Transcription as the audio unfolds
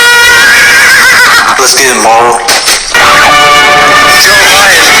tomorrow. Joe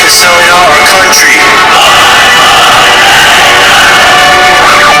Biden's been selling out our country.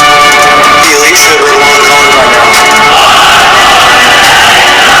 The elites that we're long gone by now.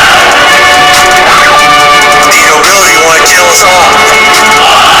 The nobility want to kill us all.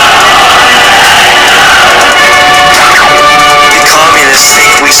 The communists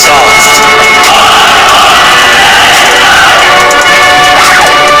think we soft.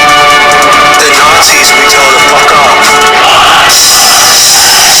 The Nazis we tell to fuck off.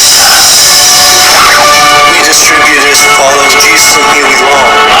 We distributors follow Jesus and Huey Long.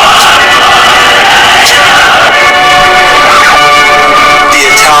 The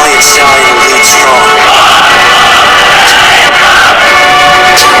Italian stallion will lead strong.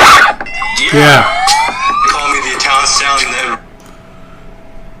 Yeah. Call me the Italian stallion then.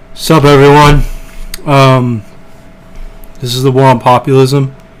 What's up, everyone? This is the War on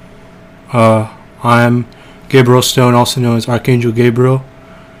Populism. I'm Gabriel Stone, also known as Archangel Gabriel.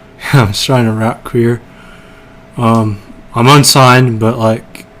 I'm starting a rap career. I'm unsigned, but I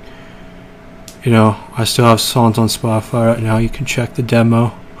still have songs on Spotify right now. You can check the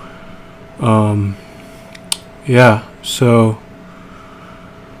demo.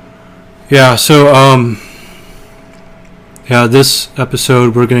 This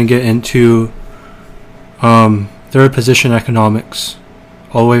episode we're gonna get into third position economics,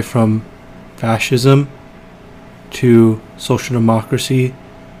 all the way from fascism to social democracy,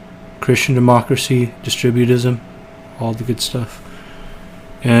 Christian democracy, distributism, all the good stuff.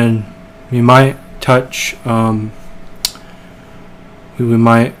 And we might touch, we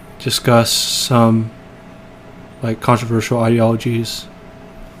might discuss some controversial ideologies,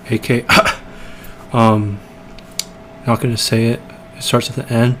 aka, not going to say it, it starts at the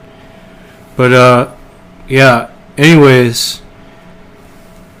N. But, anyways,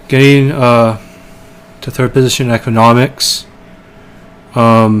 getting to third position economics,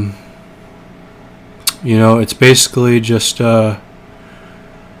 it's basically just, as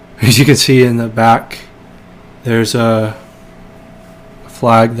you can see in the back, there's a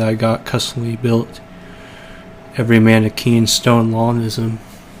flag that I got customly built. Every man a keen stone Lawnism.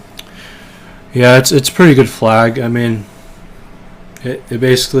 Yeah, it's a pretty good flag. I mean, it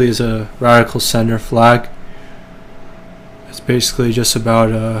basically is a radical center flag. It's basically just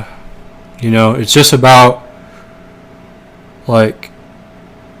about it's just about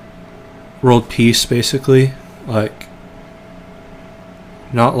world peace, basically.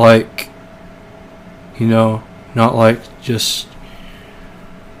 Not just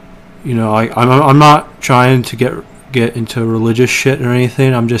I'm not trying to get into religious shit or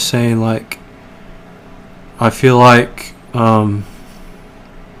anything. I'm just saying I feel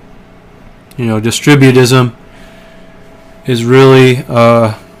distributism is really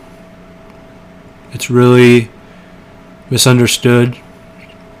it's really misunderstood,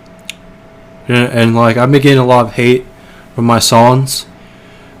 and I've been getting a lot of hate from my songs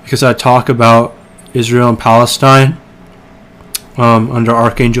because I talk about Israel and Palestine under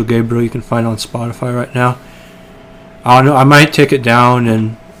Archangel Gabriel. You can find on Spotify right now. I don't know, I might take it down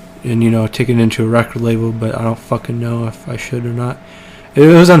and take it into a record label, but I don't fucking know if I should or not. It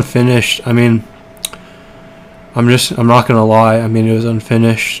was unfinished. I mean, I'm not gonna lie. I mean, it was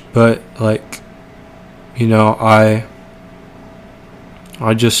unfinished, but I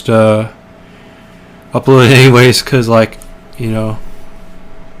just uploaded it anyways because I didn't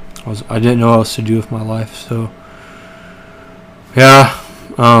know what else to do with my life. So yeah,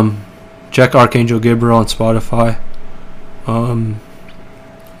 check Archangel Gabriel on Spotify, and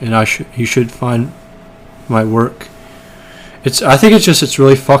you should find my work. I think it's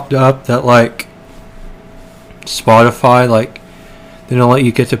really fucked up that Spotify, they don't let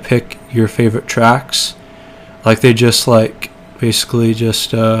you get to pick your favorite tracks. They just basically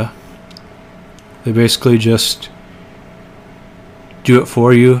just do it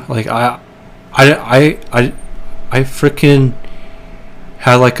for you. I freaking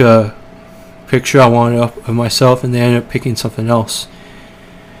had a picture I wanted up of myself, and they ended up picking something else.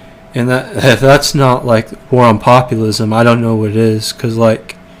 And if that's not war on populism, I don't know what it is. Because to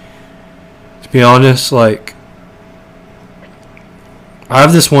be honest, I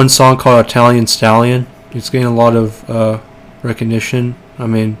have this one song called Italian Stallion. It's getting a lot of recognition. I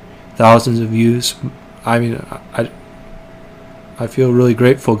mean, thousands of views. I mean, I feel really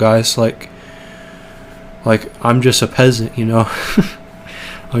grateful, guys. I'm just a peasant,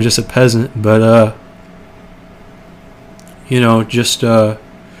 I'm just a peasant, but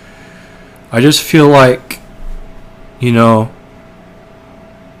I just feel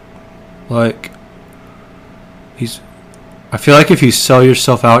I feel if you sell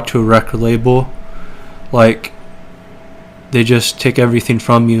yourself out to a record label, like they just take everything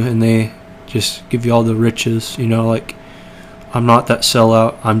from you and they just give you all the riches, you know. Like, I'm not that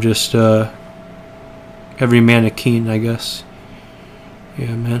sellout. I'm just every man a king, I guess.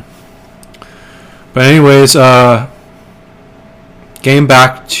 Yeah, man. But anyways, getting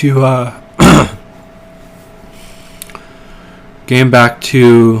back to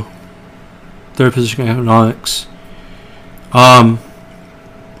third position economics. I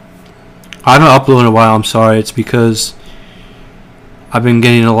haven't uploaded in a while. I'm sorry. It's because I've been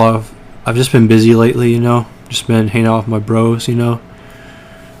getting I've just been busy lately, you know. Just been hanging out with my bros, you know.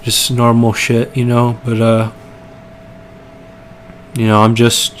 Just normal shit, you know. But you know, I'm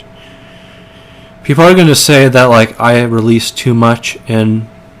just. People are gonna say that like I released too much in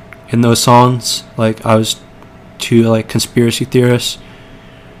those songs. Like I was too like conspiracy theorist.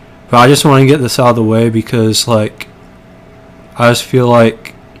 But I just want to get this out of the way because like I just feel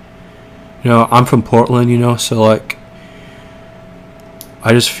like, you know, I'm from Portland, you know, so like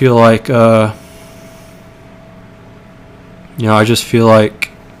I just feel like you know, I just feel like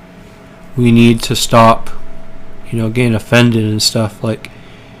we need to stop, you know, getting offended and stuff. Like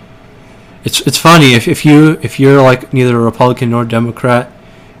it's funny if you're like neither a Republican nor Democrat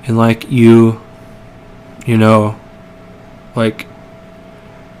and like you know, like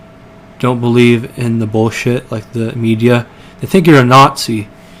don't believe in the bullshit like the media, they think you're a Nazi.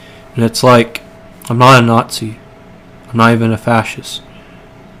 And it's like, I'm not a Nazi. I'm not even a fascist.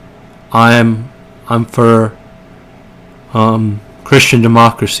 I'm for Christian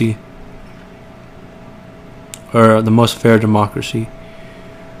democracy, or the most fair democracy.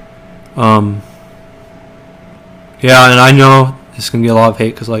 Yeah, and I know this is gonna get a lot of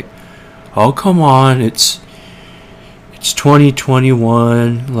hate because like, oh come on, it's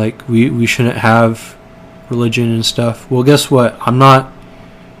 2021. Like we shouldn't have religion and stuff. Well, guess what? I'm not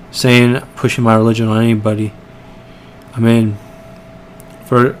saying pushing my religion on anybody. I mean,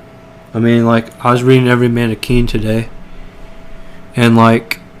 like I was reading Every Man a King today, and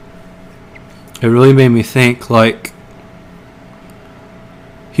like it really made me think. Like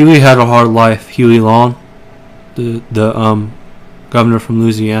Huey had a hard life. Huey Long, the governor from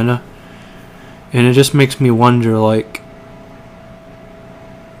Louisiana, and it just makes me wonder, like,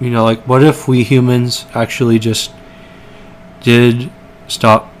 you know, like what if we humans actually just did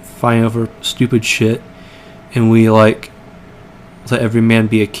stop fighting over stupid shit and we like let every man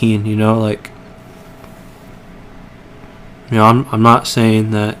be a king, you know? Like, you know, I'm not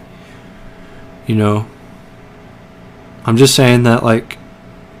saying that, you know, I'm just saying that like,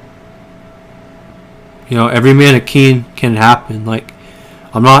 you know, every man a king can happen. Like,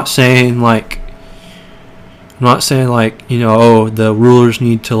 I'm not saying like, you know, oh, the rulers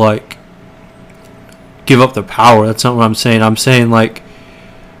need to like give up the power. That's not what I'm saying. I'm saying like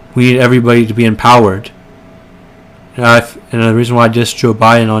we need everybody to be empowered. And the reason why I dissed Joe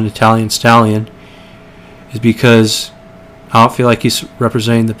Biden on Italian Stallion is because I don't feel like he's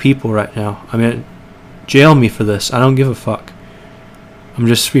representing the people right now. I mean, jail me for this. I don't give a fuck. I'm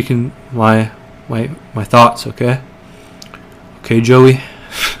just speaking my thoughts, okay? Okay, Joey?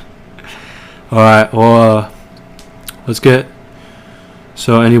 Alright, well, let's get...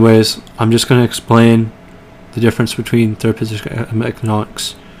 So anyways, I'm just going to explain the difference between third position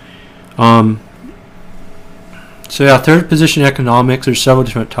economics. So yeah, third position economics, there's several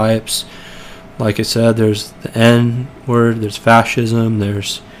different types. Like I said, there's the N word, there's fascism,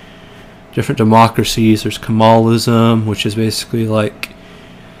 there's different democracies, there's Kemalism, which is basically like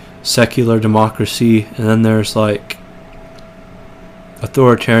secular democracy, and then there's like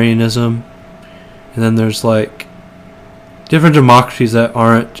authoritarianism, and then there's like different democracies that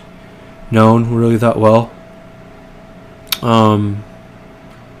aren't known really that well.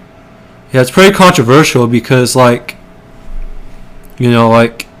 Yeah, it's pretty controversial because like, you know,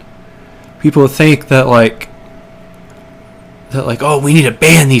 like people think that like oh, we need to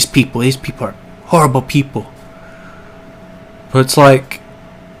ban these people. These people are horrible people. But it's like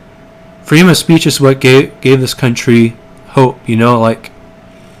freedom of speech is what gave this country hope, you know, like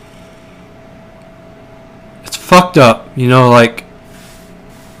it's fucked up, you know, like,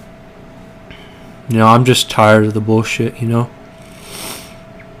 you know, I'm just tired of the bullshit, you know.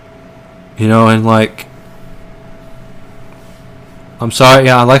 You know, and like, I'm sorry,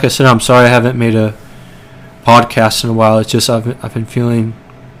 yeah, like I said, I'm sorry I haven't made a podcast in a while. It's just I've been feeling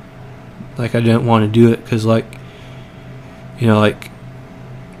like I didn't want to do it because, like, you know, like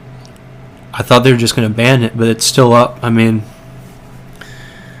I thought they were just going to ban it, but it's still up. I mean,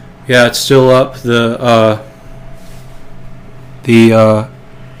 yeah, it's still up. The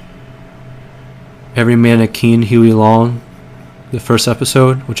Every Man a King, Huey Long, the first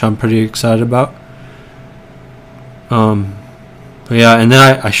episode, which I'm pretty excited about. But yeah, and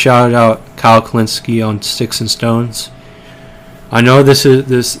then I shouted out Kyle Kalinske on Sticks and Stones. I know that's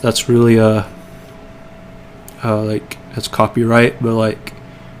really like that's copyright, but like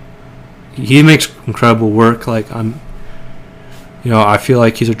he makes incredible work. Like I feel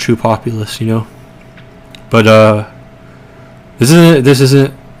like he's a true populist, But this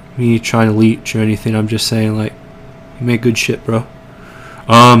isn't me trying to leech or anything. I'm just saying, like, you make good shit, bro.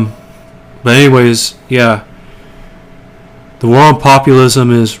 But anyways, yeah. The war on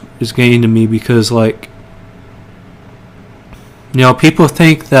populism is getting to me because, like, people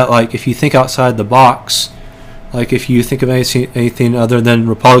think that, like, if you think outside the box, like, if you think of anything other than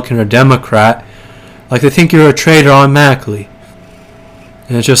Republican or Democrat, like, they think you're a traitor automatically.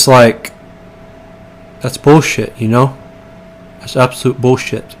 And it's just like, that's bullshit, That's absolute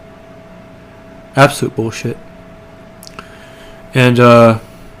bullshit. Absolute bullshit. And,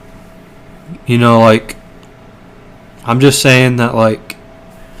 like, I'm just saying that, like,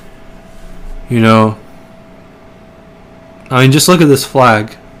 I mean, just look at this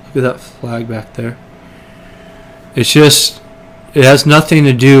flag. Look at that flag back there. It's just, it has nothing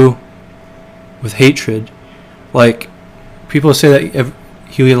to do with hatred. Like, people say that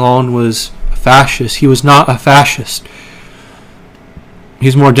Huey Long was a fascist. He was not a fascist.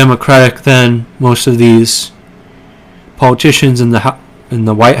 He's more democratic than most of these politicians in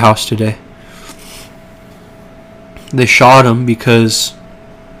the White House today. They shot him because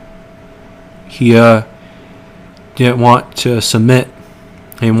he didn't want to submit.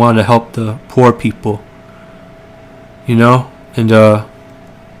 He wanted to help the poor people. Like,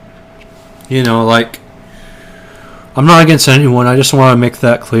 I'm not against anyone. I just want to make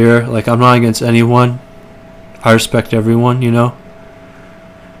that clear. Like, I'm not against anyone. I respect everyone,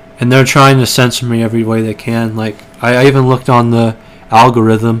 And they're trying to censor me every way they can. Like, I even looked on the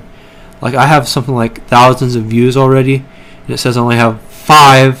algorithm. Like, I have something like thousands of views already, and it says I only have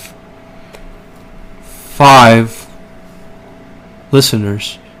five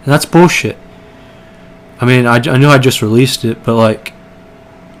listeners, and that's bullshit. I mean, I know I just released it, but, like,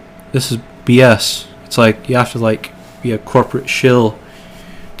 this is BS. It's like you have to, like, be a corporate shill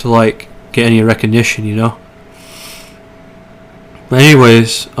to, like, get any recognition, But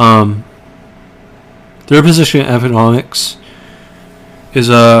anyways, their position in economics is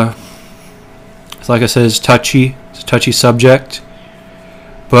it's like I said, it's touchy. It's a touchy subject.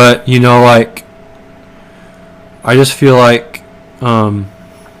 But like, I just feel like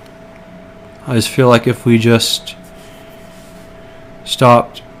if we just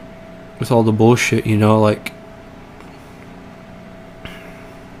stopped with all the bullshit, like,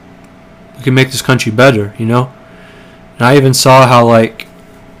 we can make this country better, And I even saw how, like,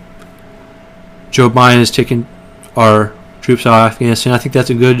 Joe Biden is taking our troops out of Afghanistan. I think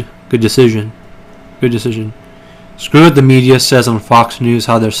that's a good decision. Good decision. Screw what the media says on Fox News,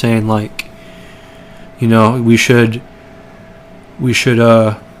 how they're saying, like, we should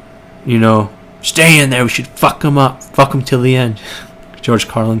stay in there. We should fuck them up. Fuck them till the end. George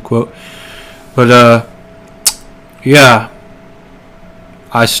Carlin quote. But, yeah.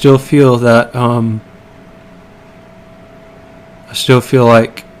 I still feel that,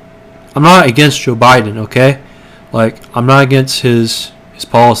 like, I'm not against Joe Biden, okay? Like, I'm not against his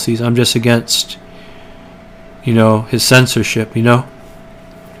policies. I'm just against, his censorship,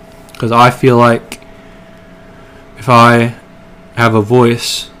 Because I feel like if I have a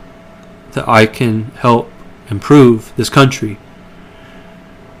voice, that I can help improve this country.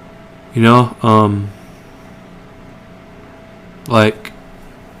 Like,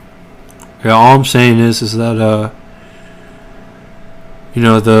 yeah, all I'm saying is that,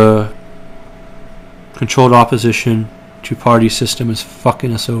 the controlled opposition two-party system is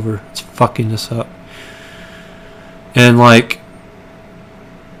fucking us over. It's fucking us up. And, like,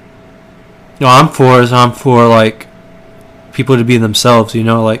 I'm for, like, people to be themselves,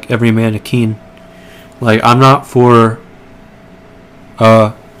 like, every man a king. Like, I'm not for,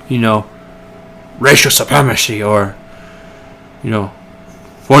 racial supremacy or,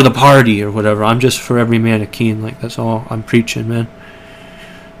 for the party or whatever. I'm just for every man a king. Like, that's all I'm preaching, man.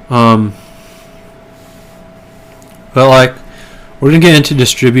 But, like, we're going to get into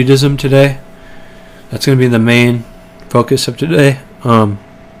distributism today. That's going to be the main focus of today,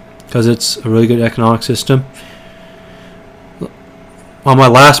 because it's a really good economic system. On my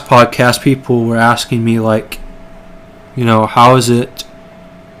last podcast, people were asking me, like, how is it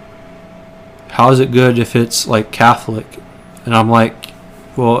good if it's, like, Catholic? And I'm like,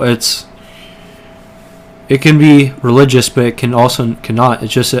 well, it can be religious, but it cannot.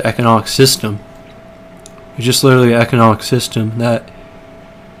 It's just an economic system. It's just literally an economic system that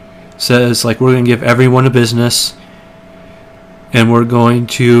says, like, we're going to give everyone a business, and we're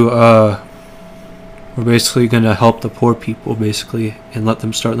basically going to help the poor people, basically, and let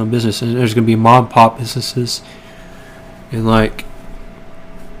them start their own business. And there's going to be mom and pop businesses, and like,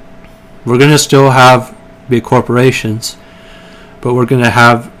 we're going to still have big corporations, but we're going to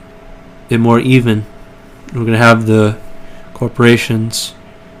have it more even. We're going to have the corporations,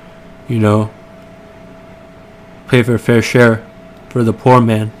 you know, pay for a fair share for the poor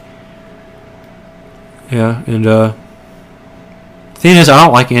man. Yeah, and the thing is, I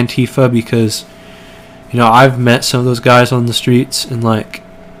don't like Antifa because, you know, I've met some of those guys on the streets, and like,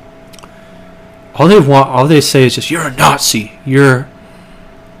 all they say is just, you're a Nazi, you're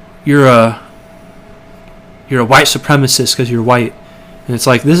a white supremacist because you're white. And it's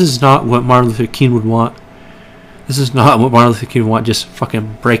like, this is not what Martin Luther King would want. This is not what Martin Luther King would want, just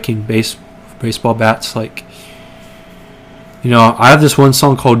fucking breaking baseball bats. Like, you know, I have this one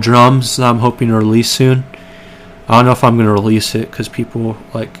song called Drums that I'm hoping to release soon. I don't know if I'm going to release it because people,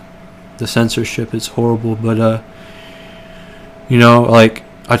 like, the censorship is horrible. But, you know, like,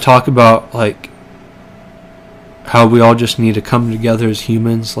 I talk about, like, how we all just need to come together as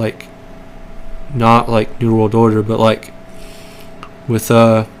humans, like, not like New World Order, but like with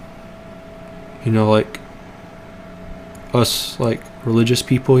you know, like us, like religious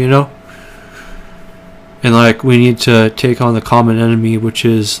people, you know, and like we need to take on the common enemy, which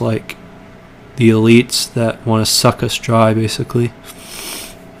is like the elites that want to suck us dry, basically.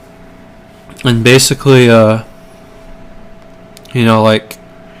 And basically, you know, like,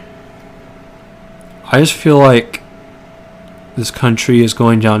 I just feel like this country is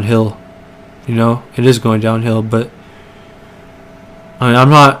going downhill. You know, it is going downhill, but I mean, I'm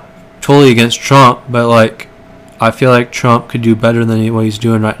not totally against Trump, but like, I feel like Trump could do better than what he's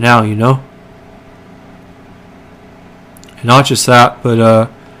doing right now, you know? And not just that, but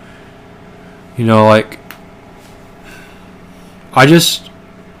you know, like, I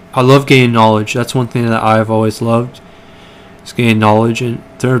love gaining knowledge. That's one thing that I've always loved, is gaining knowledge, and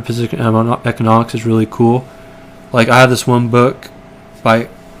third position economics is really cool. Like, I have this one book by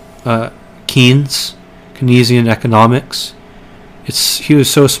Keynesian economics. He was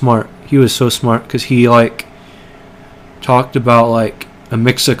so smart. He was so smart because he like talked about like a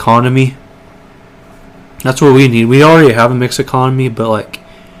mixed economy. That's what we need. We already have a mixed economy, but like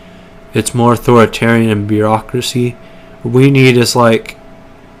it's more authoritarian and bureaucracy. What we need is like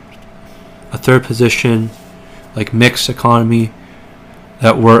a third position, like mixed economy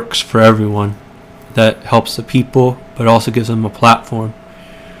that works for everyone, that helps the people, but also gives them a platform.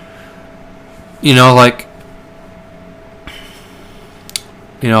 You know, like,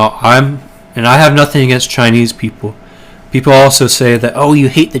 you know, I have nothing against Chinese people. People also say that, oh, you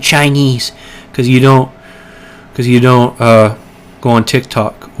hate the Chinese because you don't go on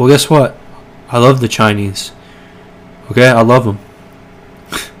TikTok. Well, guess what? I love the Chinese. Okay, I love them.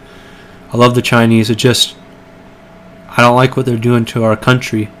 I love the Chinese. It just, I don't like what they're doing to our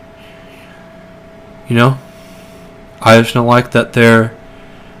country. You know, I just don't like that they're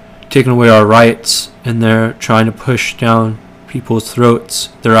taking away our rights and they're trying to push down people's throats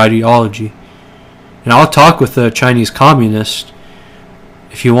their ideology. And I'll talk with a Chinese communist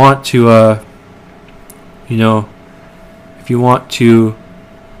if you want to, you know, if you want to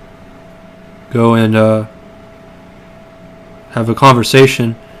go and have a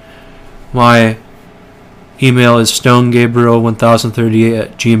conversation. My email is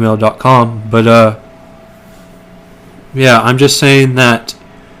stonegabriel1038@gmail.com. But yeah, I'm just saying that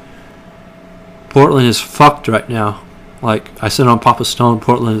Portland is fucked right now. Like I said on Papa Stone,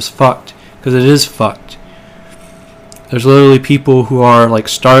 Portland is fucked because it is fucked. There's literally people who are like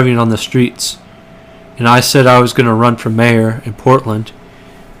starving on the streets. And I said I was going to run for mayor in Portland.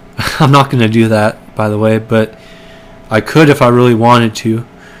 I'm not going to do that, by the way, but I could if I really wanted to,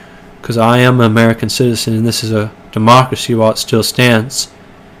 because I am an American citizen and this is a democracy while it still stands.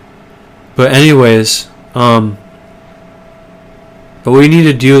 But anyways, but what we need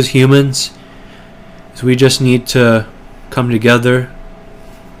to do as humans is we just need to come together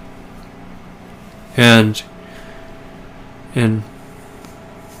and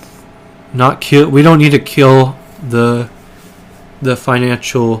not kill. We don't need to kill the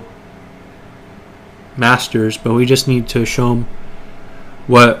financial masters, but we just need to show them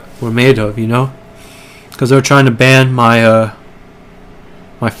what we're made of, you know? Because they're trying to ban my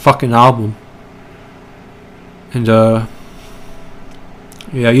my fucking album, and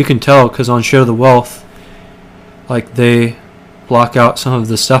yeah, you can tell because on Share the Wealth, like they block out some of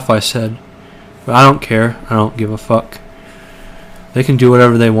the stuff I said, but I don't care. I don't give a fuck. They can do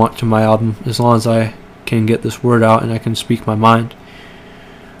whatever they want to my album as long as I can get this word out and I can speak my mind.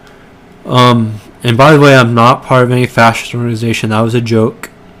 And by the way, I'm not part of any fascist organization. That was a joke.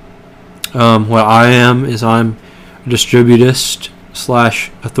 What I am is I'm a distributist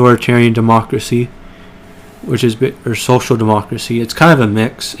 / authoritarian democracy, which is or social democracy. It's kind of a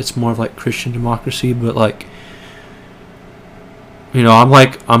mix. It's more of like Christian democracy, but like, you know,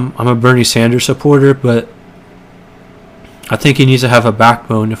 I'm a Bernie Sanders supporter, but I think he needs to have a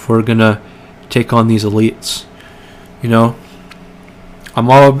backbone if we're gonna take on these elites. You know, I'm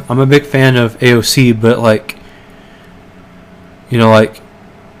a big fan of AOC, but like, you know, like,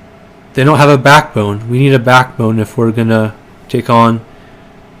 they don't have a backbone. We need a backbone if we're gonna take on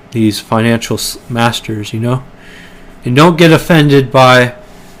these financial masters, you know. And don't get offended by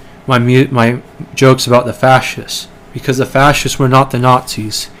my jokes about the fascists, because the fascists were not the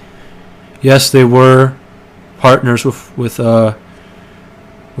Nazis. Yes, they were partners with what,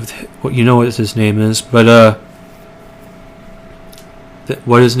 you know what his name is, but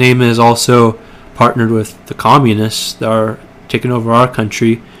what his name is also partnered with the communists that are taking over our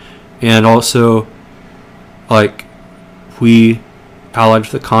country, and also like we allied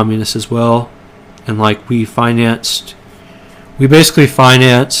with the communists as well, and like we basically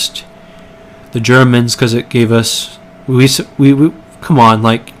financed the Germans because it gave us we come on,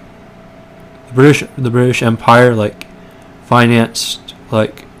 like the British Empire like financed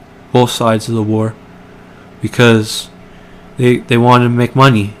like both sides of the war because they wanted to make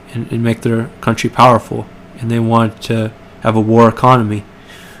money and make their country powerful, and they wanted to have a war economy.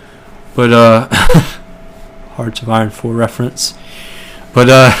 But Hearts of Iron 4 reference. But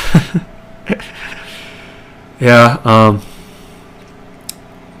yeah,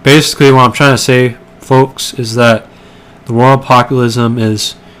 basically what I'm trying to say, folks, is that the world populism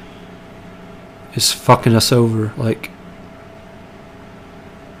is fucking us over. Like,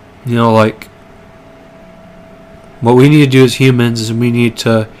 you know, like, what we need to do as humans is we need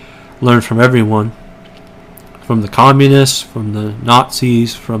to learn from everyone, from the communists, from the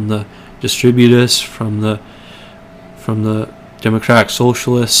Nazis, from the distributists, from the democratic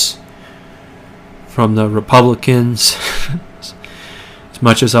socialists, from the Republicans. As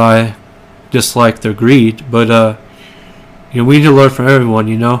much as I dislike their greed, but you know, we need to learn from everyone,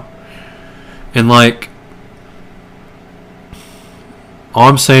 you know. And like, all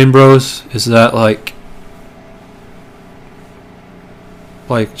I'm saying, bros, is that like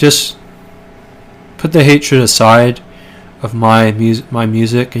just put the hatred aside of my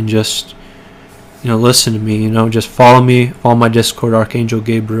music and just, you know, listen to me, you know, just follow my Discord, Archangel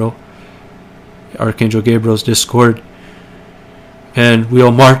Gabriel's Discord, and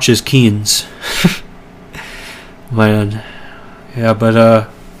we'll march as Keens. Man. Yeah, but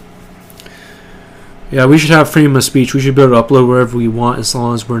yeah, we should have freedom of speech. We should be able to upload wherever we want as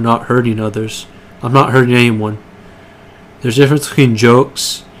long as we're not hurting others. I'm not hurting anyone. There's a difference between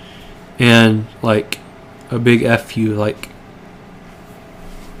jokes and like a big F you, like,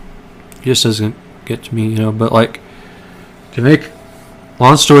 it just doesn't get to me, you know. But like, to make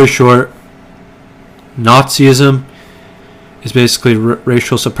long story short, Nazism is basically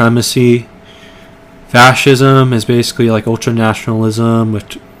racial supremacy. Fascism is basically like ultranationalism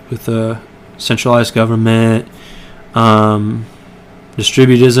with a centralized government.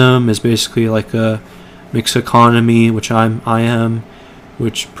 Distributism is basically like a mixed economy, which I am,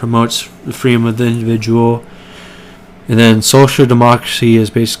 which promotes the freedom of the individual. And then social democracy is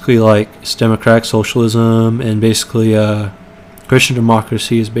basically like it's democratic socialism, and basically Christian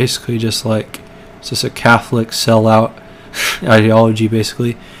democracy is basically just like it's just a Catholic sellout ideology,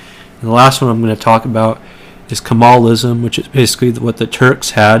 basically. And the last one I'm going to talk about is Kemalism, which is basically what the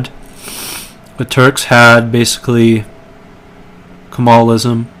Turks had. The Turks had basically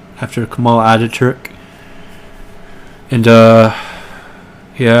Kemalism after Kemal Ataturk. And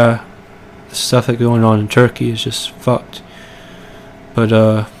yeah, the stuff that's going on in Turkey is just fucked. But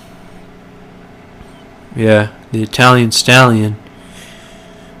yeah, the Italian stallion.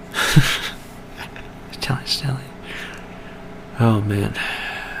 Italian stallion. Oh man.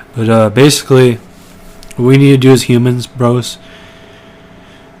 But basically, what we need to do as humans, bros,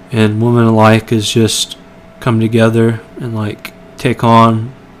 and women alike, is just come together and like take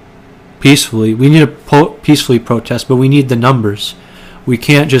on peacefully. We need to peacefully protest, but we need the numbers. We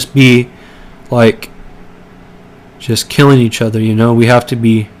can't just be like just killing each other, you know. We have to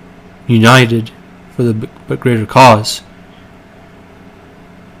be united for the greater cause.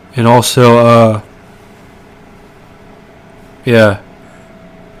 And also yeah,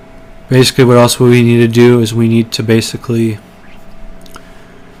 basically what else we need to do is we need to basically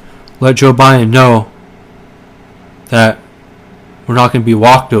let Joe Biden know that we're not going to be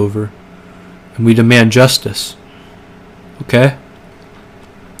walked over, and we demand justice. Okay?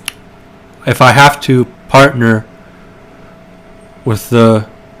 if I have to partner with the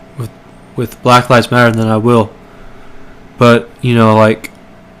with Black Lives Matter, then I will. But you know, like,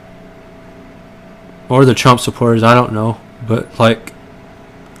 or the Trump supporters, I don't know. But like,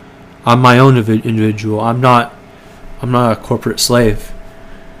 I'm my own individual. I'm not a corporate slave.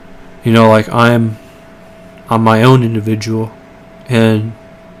 You know, like I'm my own individual, and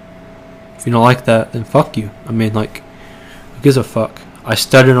if you don't like that, then fuck you. I mean, like, who gives a fuck? I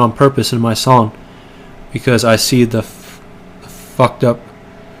stuttered on purpose in my song because I see the fucked up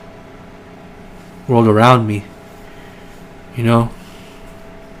world around me. You know,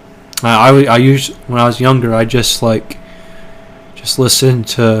 I used, when I was younger, I just listened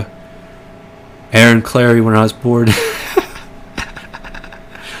to Aaron Clary when I was bored.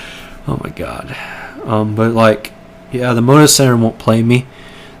 Oh my god. But like, yeah, the Moda Center won't play me.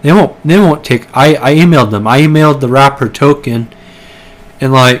 They won't take. I emailed them. I emailed the rapper Token,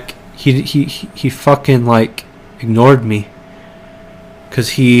 and like he fucking like ignored me.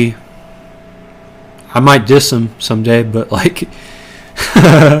 Cause I might diss him someday, but like,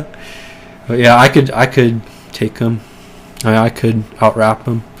 but yeah, I could take him. I could out rap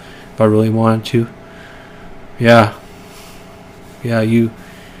him if I really wanted to. Yeah, you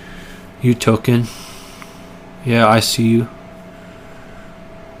Token. Yeah, I see you.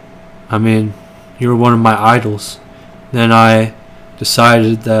 I mean, you were one of my idols. Then I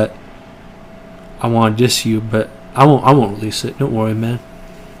decided that I want to diss you, but I won't release it. Don't worry, man.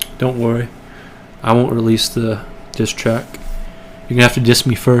 Don't worry. I won't release the diss track. You're gonna have to diss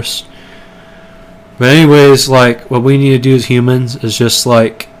me first. But anyways, like, what we need to do as humans is just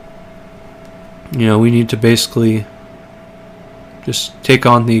like, you know, we need to basically just take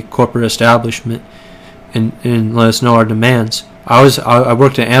on the corporate establishment and let us know our demands. I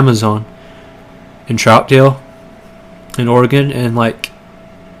worked at Amazon in Troutdale in Oregon, and like,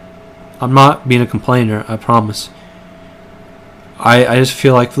 I'm not being a complainer, I promise. I just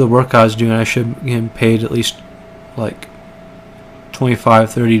feel like for the work I was doing, I should get paid at least like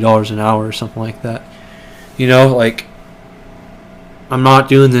 $25-$30 an hour or something like that. You know, like, I'm not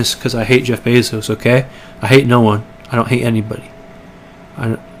doing this because I hate Jeff Bezos, okay? I hate no one. I don't hate anybody.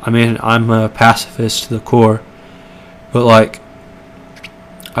 I mean, I'm a pacifist to the core, but like,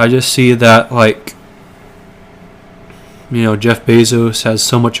 I just see that, like, you know, Jeff Bezos has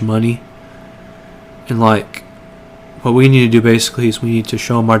so much money, and like, what we need to do basically is we need to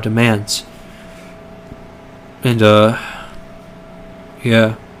show him our demands. And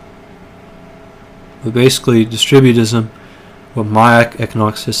yeah, but basically distributism, what my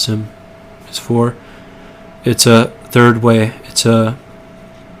economic system is for, it's a third way. It's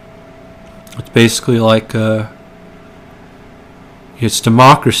basically like it's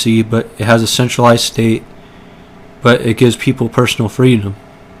democracy, but it has a centralized state, but it gives people personal freedom.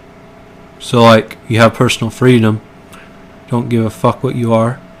 So like, you have personal freedom, don't give a fuck what you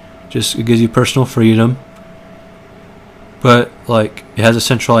are, just it gives you personal freedom, but like, it has a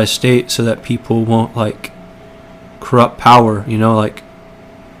centralized state so that people won't like corrupt power, you know, like,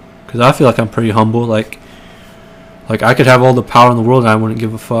 because I feel like I'm pretty humble, like I could have all the power in the world and I wouldn't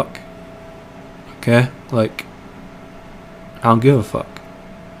give a fuck. Okay, like, I don't give a fuck.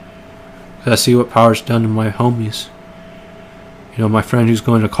 'Cause I see what power's done to my homies. You know, my friend who's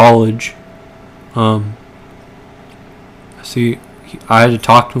going to college. I had to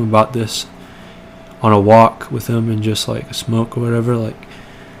talk to him about this on a walk with him and just like a smoke or whatever. Like,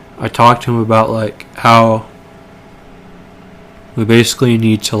 I talked to him about like how we basically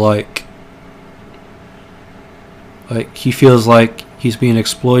need to like he feels like he's being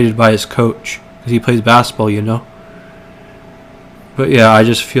exploited by his coach because he plays basketball, you know. But yeah, I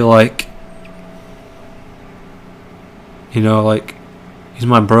just feel like, you know, like, he's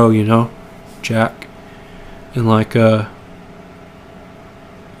my bro, you know, Jack, and like you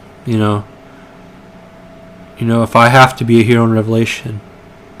know, if I have to be a hero in Revelation,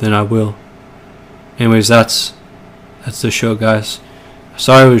 then I will. Anyways, that's the show, guys.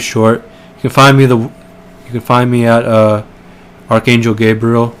 Sorry it was short. You can find me at Archangel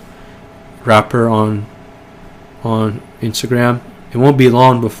Gabriel rapper on Instagram. It won't be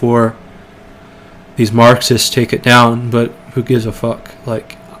long before these Marxists take it down, but who gives a fuck?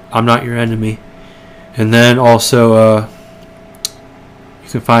 Like, I'm not your enemy. And then also you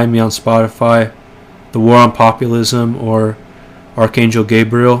can find me on Spotify, The War on Populism, or Archangel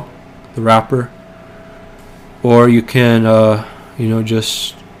Gabriel, the rapper. Or you can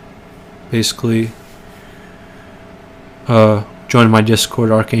just basically join my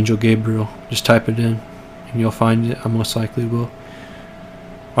Discord, Archangel Gabriel. Just type it in and you'll find it. I most likely will.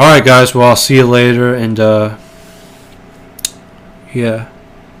 Alright guys, well, I'll see you later, and yeah.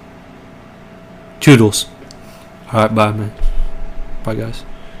 Toodles. Alright, bye, man. Bye, guys.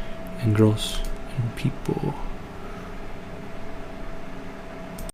 And girls. And people.